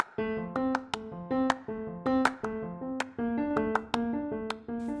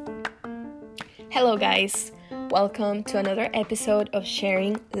Hello guys, welcome to another episode of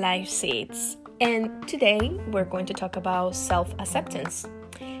Sharing Life Seeds. And today we're going to talk about self-acceptance.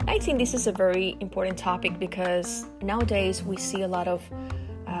 I think this is a very important topic because nowadays we see a lot of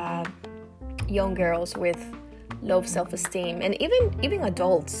young girls with low self-esteem, and even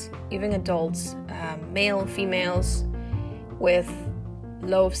adults, male, females with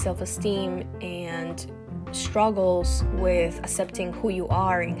low self-esteem and struggles with accepting who you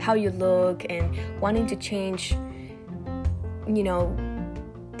are and how you look and wanting to change,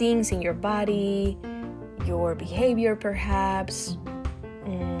 things in your body, your behavior perhaps.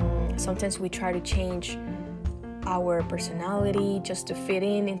 Sometimes we try to change our personality just to fit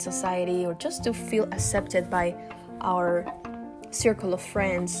in society or just to feel accepted by our circle of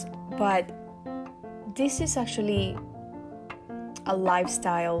friends. But this is actually a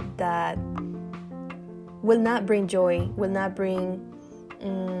lifestyle that will not bring joy, will not bring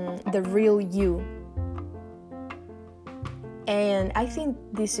the real you. And I think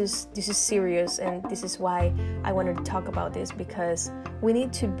this is serious, and this is why I wanted to talk about this, because we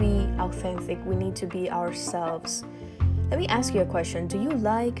need to be authentic, we need to be ourselves. Let me ask you a question. Do you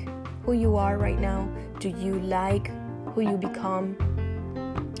like who you are right now? Do you like who you become?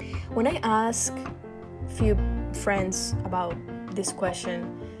 When I ask a few friends about this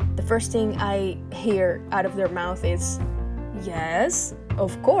question, the first thing I hear out of their mouth is, yes,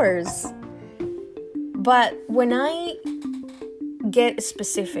 of course. But when I get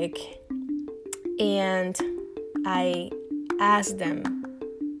specific and I ask them,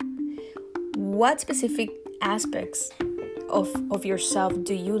 what specific aspects of yourself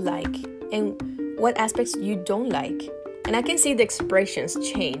do you like and what aspects you don't like? And I can see the expressions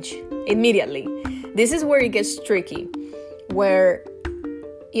change immediately. This is where it gets tricky, where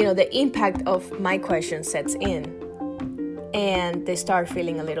the impact of my question sets in and they start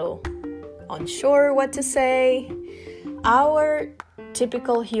feeling a little unsure what to say. Our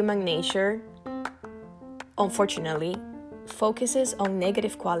typical human nature, unfortunately, focuses on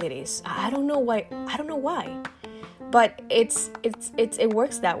negative qualities. I don't know why, but it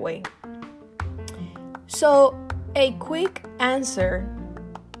works that way. So a quick answer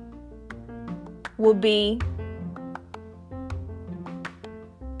would be,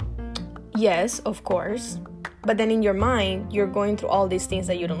 yes, of course. But then in your mind, you're going through all these things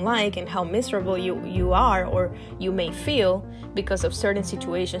that you don't like and how miserable you are or you may feel because of certain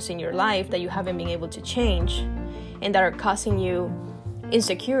situations in your life that you haven't been able to change and that are causing you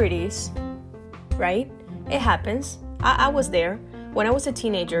insecurities, right? It happens. I was there. When I was a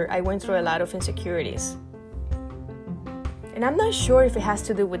teenager, I went through a lot of insecurities. And I'm not sure if it has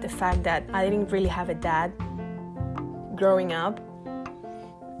to do with the fact that I didn't really have a dad growing up.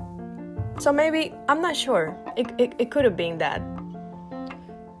 So maybe, I'm not sure. It could have been that.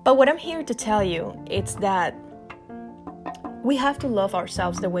 But what I'm here to tell you is that we have to love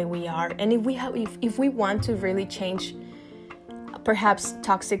ourselves the way we are. And if we want to really change perhaps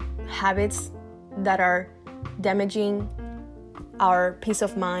toxic habits that are damaging our peace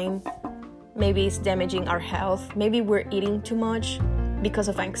of mind, maybe it's damaging our health, maybe we're eating too much because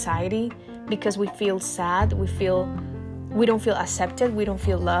of anxiety, because we feel sad, we don't feel accepted, we don't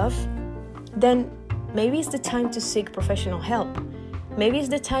feel love, then maybe it's the time to seek professional help. Maybe it's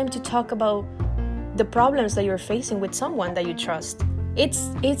the time to talk about the problems that you're facing with someone that you trust.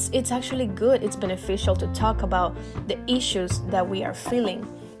 It's actually good, it's beneficial to talk about the issues that we are feeling.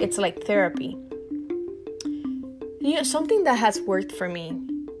 It's like therapy. Something that has worked for me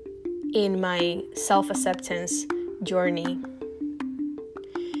in my self-acceptance journey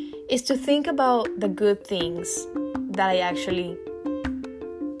is to think about the good things that I actually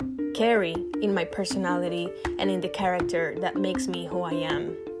carry in my personality and in the character that makes me who I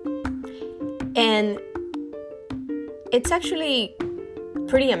am. And it's actually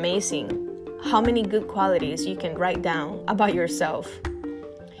pretty amazing how many good qualities you can write down about yourself.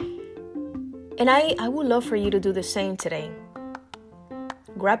 And I would love for you to do the same today.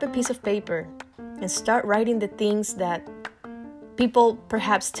 Grab a piece of paper and start writing the things that people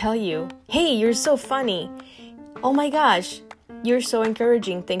perhaps tell you. Hey, you're so funny. Oh my gosh, you're so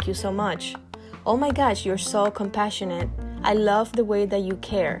encouraging. Thank you so much. Oh my gosh, you're so compassionate. I love the way that you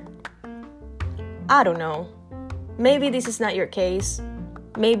care. I don't know. Maybe this is not your case.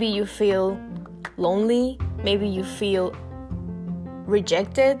 Maybe you feel lonely. Maybe you feel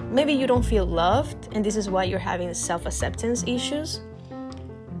rejected. Maybe you don't feel loved, and this is why you're having self-acceptance issues.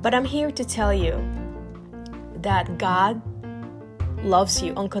 But I'm here to tell you that God loves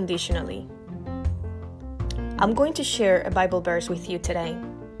you unconditionally. I'm going to share a Bible verse with you today.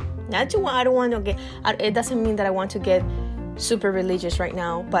 I don't want to get, it doesn't mean that I want to get super religious right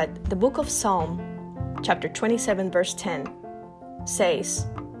now, but the book of Psalm, chapter 27, verse 10, says,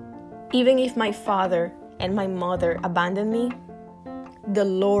 "Even if my father and my mother abandon me, the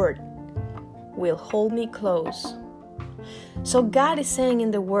Lord will hold me close." So God is saying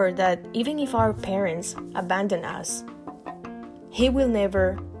in the word that even if our parents abandon us, He will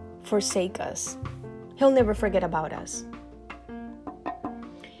never forsake us. He'll never forget about us.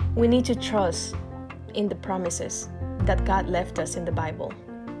 We need to trust in the promises that God left us in the Bible.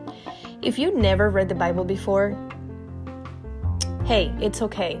 If you never read the Bible before, hey, it's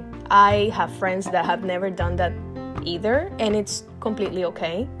okay. I have friends that have never done that either, and it's completely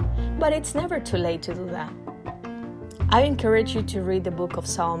okay, but it's never too late to do that. I encourage you to read the book of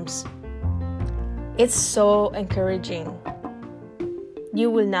Psalms. It's so encouraging. You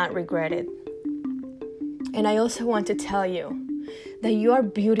will not regret it. And I also want to tell you that you are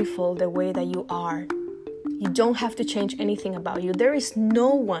beautiful the way that you are. You don't have to change anything about you. There is no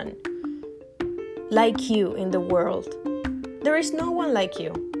one like you in the world. There is no one like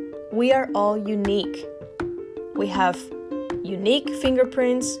you. We are all unique. We have unique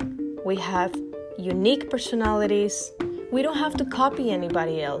fingerprints. We have unique personalities. We don't have to copy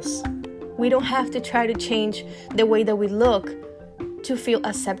anybody else. We don't have to try to change the way that we look to feel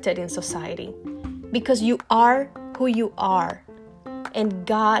accepted in society. Because you are who you are. And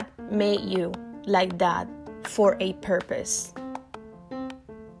God made you like that for a purpose.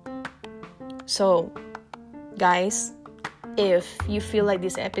 So, guys, if you feel like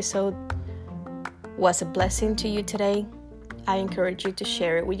this episode was a blessing to you today, I encourage you to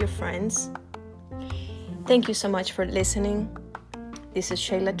share it with your friends. Thank you so much for listening. This is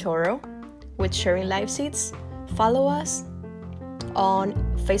Shayla Toro with Sharing Life Seeds. Follow us on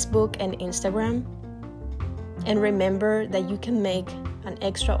Facebook and Instagram. And remember that you can make an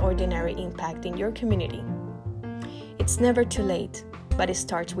extraordinary impact in your community. It's never too late, but it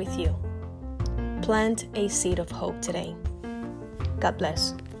starts with you. Plant a seed of hope today. God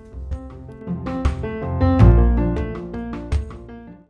bless.